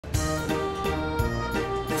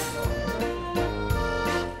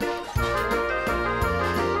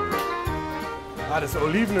das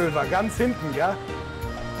Olivenöl war ganz hinten, gell?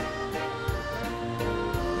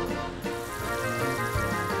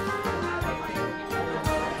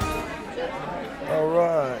 All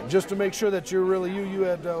right, just to make sure that you're really you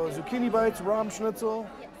had zucchini bites, Rahm schnitzel.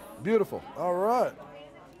 Beautiful. All right.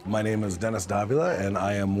 My name is Dennis Davila, and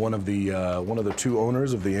I am one of the two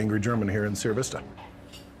owners of the Angry German here in Sierra Vista.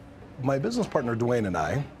 My business partner Dwayne and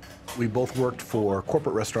I, we both worked for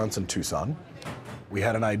corporate restaurants in Tucson. We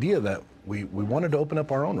had an idea that we wanted to open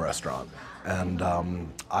up our own restaurant, and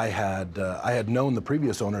I had known the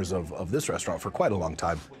previous owners of this restaurant for quite a long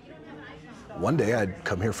time. One day I'd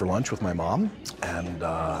come here for lunch with my mom, and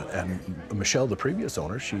Michelle, the previous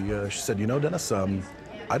owner, she said, "You know, Dennis,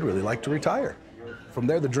 I'd really like to retire." From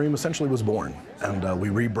there, the dream essentially was born, and we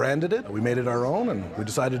rebranded it. We made it our own, and we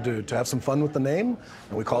decided to have some fun with the name,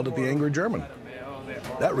 and we called it the Angry German.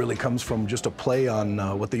 That really comes from just a play on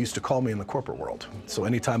what they used to call me in the corporate world. So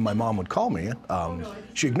anytime my mom would call me,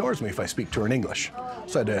 she ignores me if I speak to her in English.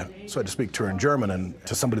 So I had to speak to her in German, and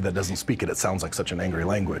to somebody that doesn't speak it, it sounds like such an angry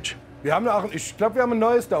language. Ich glaube, wir haben ein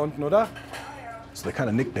neues da unten, oder? So they kind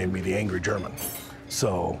of nicknamed me the Angry German.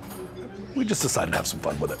 So we just decided to have some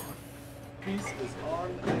fun with it. Peace is on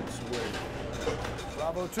its way.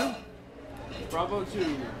 Bravo 2? Bravo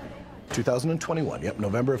 2. 2021, yep,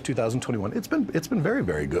 November of 2021. It's been very,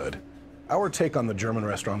 very good. Our take on the German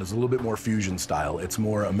restaurant is a little bit more fusion style. It's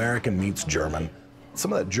more American meets German.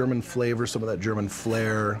 Some of that German flavor, some of that German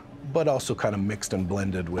flair, but also kind of mixed and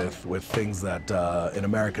blended with things that an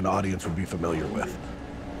American audience would be familiar with.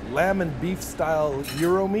 Lamb and beef style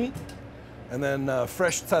Euro meat, and then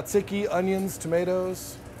fresh tzatziki, onions,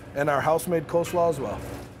 tomatoes, and our house-made coleslaw as well.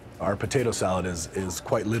 Our potato salad is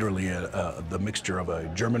quite literally the mixture of a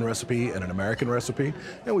German recipe and an American recipe,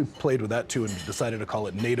 and we played with that too and decided to call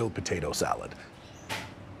it NATO potato salad.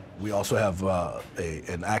 We also have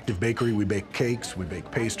an active bakery. We bake cakes, we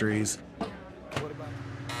bake pastries.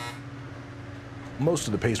 Most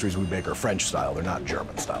of the pastries we bake are French style. They're not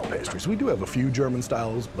German style pastries. We do have a few German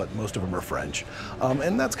styles, but most of them are French.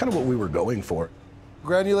 And that's kind of what we were going for.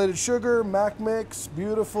 Granulated sugar, mac mix,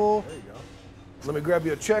 beautiful. There you go. Let me grab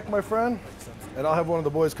you a check, my friend, and I'll have one of the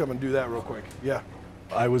boys come and do that real quick. Yeah.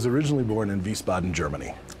 I was originally born in Wiesbaden,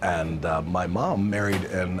 Germany, and my mom married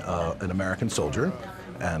an American soldier,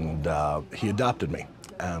 and he adopted me.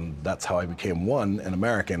 And that's how I became, one, an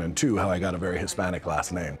American, and two, how I got a very Hispanic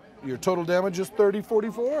last name. Your total damage is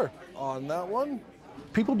 30-44 on that one.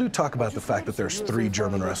 People do talk about the fact that there's 3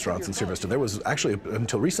 German restaurants in Sierra Vista. There was actually,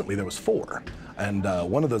 until recently, there was 4. And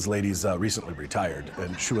one of those ladies recently retired,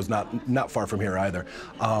 and she was not far from here either.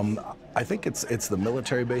 I think it's the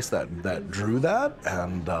military base that drew that,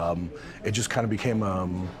 and it just kind of became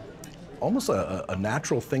almost a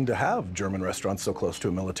natural thing to have German restaurants so close to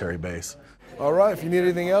a military base. All right, if you need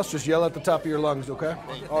anything else, just yell at the top of your lungs, okay?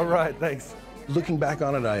 All right, thanks. Looking back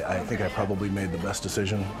on it, I think I probably made the best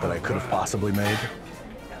decision that I could have possibly made.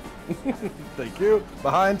 Thank you.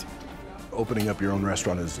 Behind. Opening up your own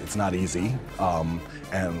restaurant it's not easy,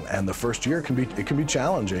 and the first year can be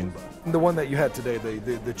challenging. The one that you had today,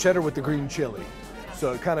 the cheddar with the green chili,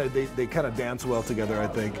 so they kind of dance well together, I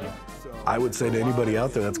think. I would say to anybody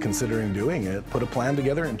out there that's considering doing it, put a plan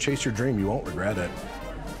together and chase your dream. You won't regret it.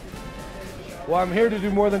 Well, I'm here to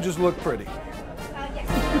do more than just look pretty.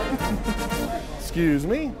 Excuse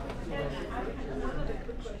me.